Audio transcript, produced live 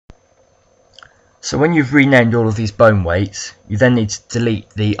So when you've renamed all of these bone weights, you then need to delete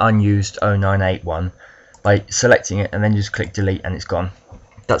the unused 098 one by selecting it and then just click delete and it's gone.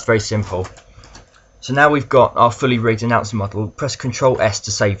 That's very simple. So now we've got our fully rigged announcer model. Press Ctrl S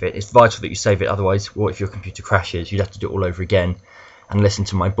to save it. It's vital that you save it, otherwise, well, if your computer crashes, you'd have to do it all over again and listen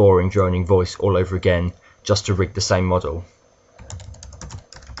to my boring droning voice all over again just to rig the same model.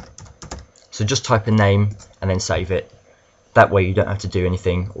 So just type a name and then save it. That way you don't have to do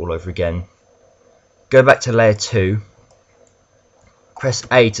anything all over again. Go back to layer 2, press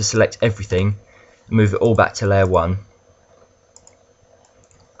A to select everything, and move it all back to layer 1.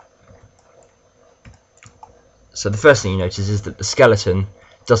 So the first thing you notice is that the skeleton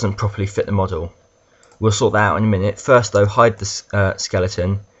doesn't properly fit the model. We'll sort that out in a minute. First though, hide the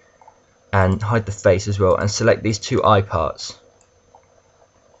skeleton and hide the face as well, and select these two eye parts.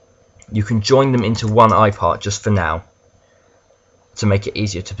 You can join them into one eye part just for now, to make it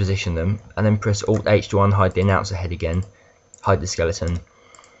easier to position them, and then press Alt H to unhide the announcer head again, hide the skeleton,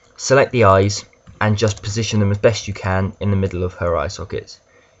 select the eyes and just position them as best you can in the middle of her eye sockets.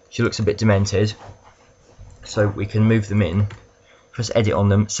 She looks a bit demented, so we can move them in, press edit on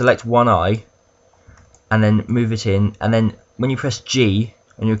them, select one eye and then move it in, and then when you press G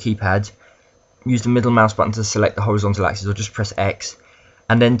on your keypad, use the middle mouse button to select the horizontal axis, or just press X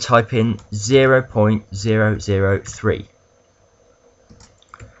and then type in 0.003.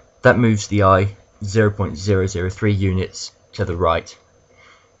 That moves the eye 0.003 units to the right.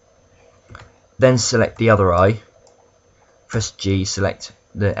 Then select the other eye, press G, select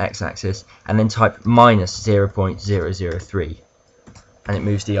the x-axis, and then type minus 0.003, and it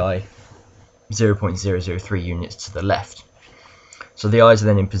moves the eye 0.003 units to the left. So the eyes are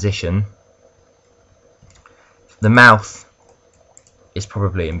then in position. The mouth is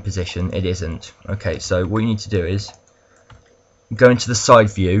probably in position. It isn't. Okay, so what you need to do is go into the side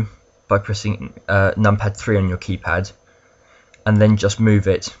view by pressing numpad 3 on your keypad, and then just move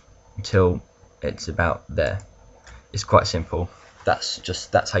it until it's about there. It's quite simple.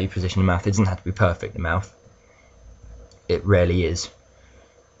 That's how you position the mouth. It doesn't have to be perfect, the mouth. It rarely is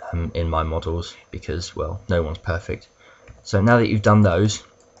in my models, because, well, no one's perfect. So now that you've done those,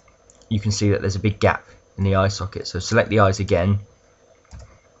 you can see that there's a big gap in the eye socket. So select the eyes again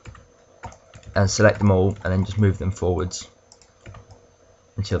and select them all, and then just move them forwards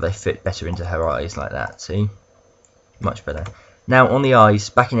until they fit better into her eyes, like that. See? Much better. Now on the eyes,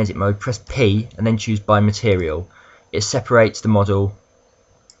 back in edit mode, press P and then choose by material. It separates the model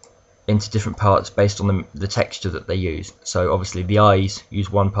into different parts based on the texture that they use. So obviously the eyes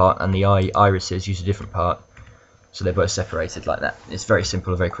use one part and the irises use a different part, so they're both separated like that. It's very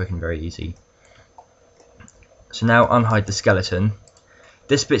simple, very quick and very easy. So now unhide the skeleton.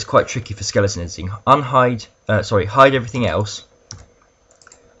 This bit's quite tricky for skeleton editing. Hide everything else,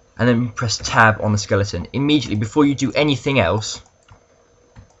 and then press tab on the skeleton. Immediately before you do anything else,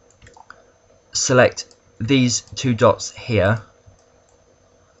 select these two dots here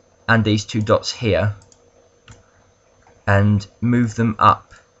and these two dots here and move them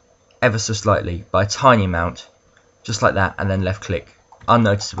up ever so slightly by a tiny amount, just like that, and then left click.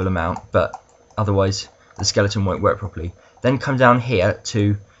 Unnoticeable amount, but otherwise the skeleton won't work properly. Then come down here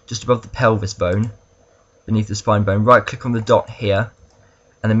to just above the pelvis bone, beneath the spine bone, right click on the dot here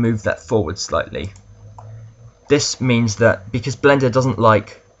and then move that forward slightly. This means that because Blender doesn't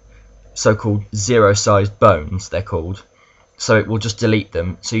like so-called zero-sized bones, they're called, so it will just delete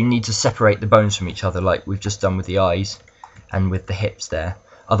them. So you need to separate the bones from each other, like we've just done with the eyes and with the hips there.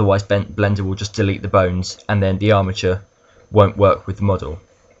 Otherwise Blender will just delete the bones and then the armature won't work with the model.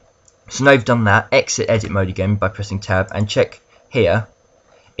 So now you've done that, exit edit mode again by pressing tab and check here.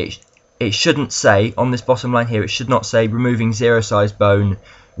 It shouldn't say, on this bottom line here, it should not say removing zero-sized bone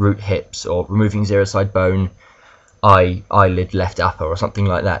root hips, or removing zero-sized bone eyelid left upper, or something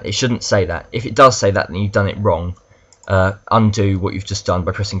like that. It shouldn't say that. If it does say that, then you've done it wrong. Undo what you've just done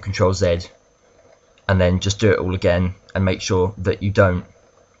by pressing Ctrl Z, and then just do it all again and make sure that you don't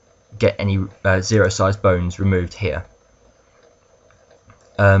get any zero-sized bones removed here.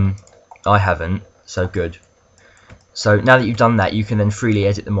 I haven't, so good. So now that you've done that, you can then freely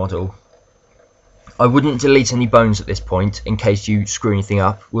edit the model. I wouldn't delete any bones at this point in case you screw anything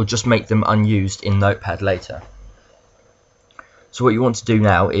up. We'll just make them unused in Notepad later. So what you want to do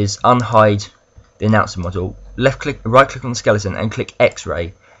now is unhide the announcer model, right click on the skeleton and click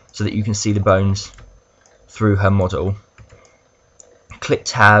X-ray so that you can see the bones through her model. Click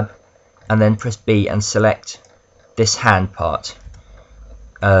tab and then press B and select this hand part.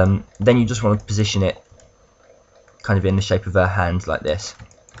 Then you just want to position it kind of in the shape of her hand, like this.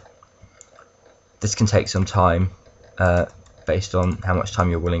 This can take some time based on how much time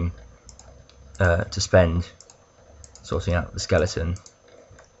you're willing to spend sorting out the skeleton.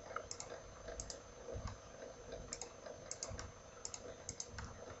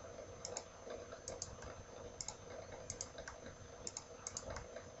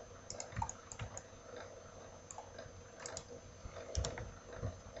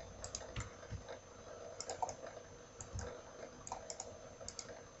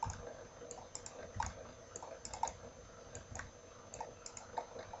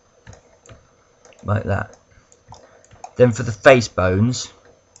 Like that. Then for the face bones,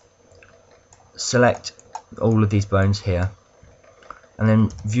 select all of these bones here, and then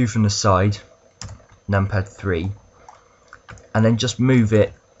view from the side, numpad 3, and then just move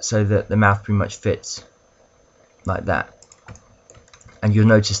it so that the mouth pretty much fits like that. And you'll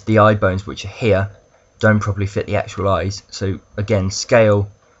notice the eye bones, which are here, don't properly fit the actual eyes. So again,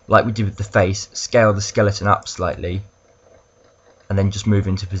 scale, like we did with the face, scale the skeleton up slightly, and then just move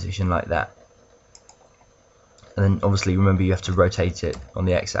into position like that. And then obviously remember you have to rotate it on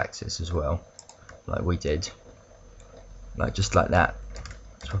the x-axis as well, like we did, like just like that.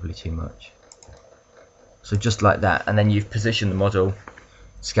 It's probably too much. So just like that, and then you've positioned the model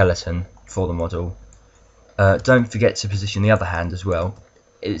skeleton for the model. Don't forget to position the other hand as well.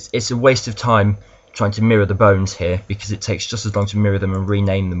 It's a waste of time trying to mirror the bones here, because it takes just as long to mirror them and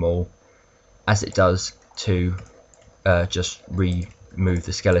rename them all as it does to just remove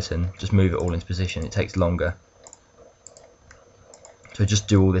the skeleton. Just move it all into position. It takes longer. So just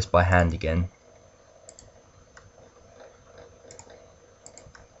do all this by hand again.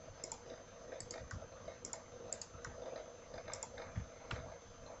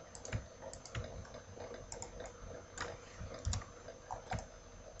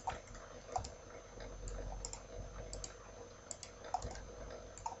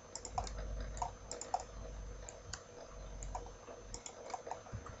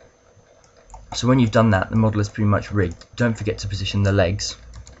 So when you've done that, the model is pretty much rigged. Don't forget to position the legs.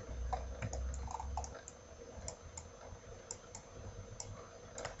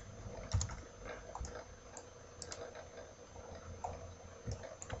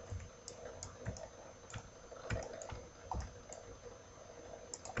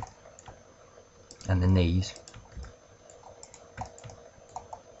 And the knees.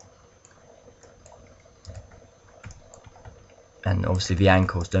 And obviously the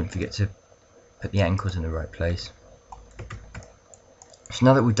ankles, don't forget to put the ankles in the right place. So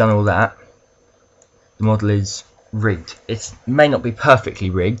now that we've done all that, the model is rigged. It may not be perfectly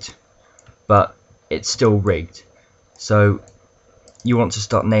rigged, but it's still rigged. So you want to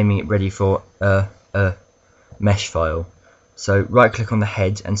start naming it ready for a mesh file. So right click on the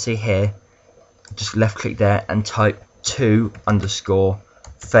head and see here, just left click there and type 2 underscore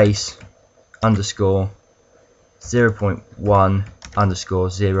face underscore 0.1 underscore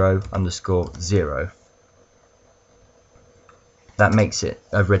 0 underscore 0. That makes it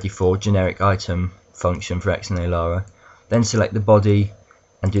a ready for generic item function for XNALara. Then select the body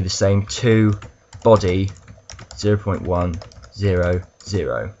and do the same, 2 body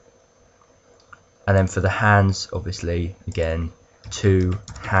 0.100. And then for the hands, obviously again 2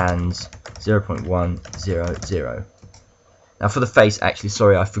 hands 0.100. Now for the face, actually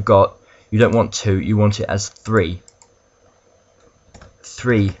sorry I forgot, you don't want 2, you want it as 3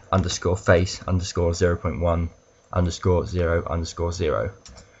 underscore face underscore 0.1 underscore 0 underscore 0,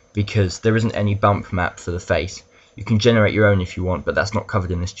 because there isn't any bump map for the face. You can generate your own if you want, but that's not covered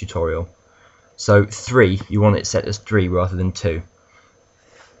in this tutorial. So 3, you want it set as 3 rather than 2.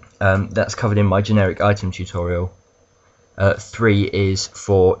 That's covered in my generic item tutorial. 3 is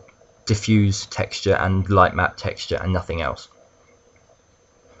for diffuse texture and light map texture and nothing else.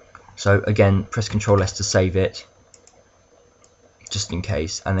 So again, press Ctrl S to save it, just in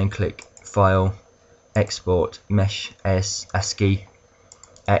case, and then click File, Export, Mesh as ASCII,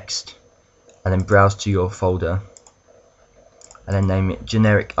 Ext, and then browse to your folder, and then name it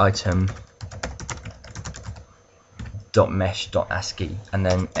generic item .mesh.ascii, and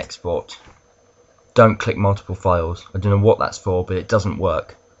then export. Don't click multiple files. I don't know what that's for, but it doesn't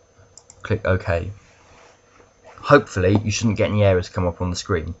work. Click OK. Hopefully you shouldn't get any errors come up on the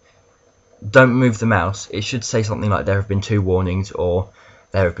screen. Don't move the mouse. It should say something like there have been 2 warnings, or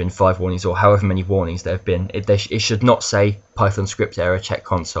there have been 5 warnings, or however many warnings there have been. It should not say Python script error, check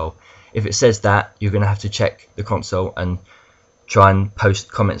console. If it says that, you're going to have to check the console and try and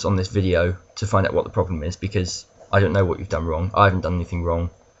post comments on this video to find out what the problem is, because I don't know what you've done wrong. I haven't done anything wrong,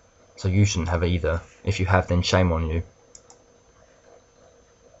 so you shouldn't have either. If you have, then shame on you.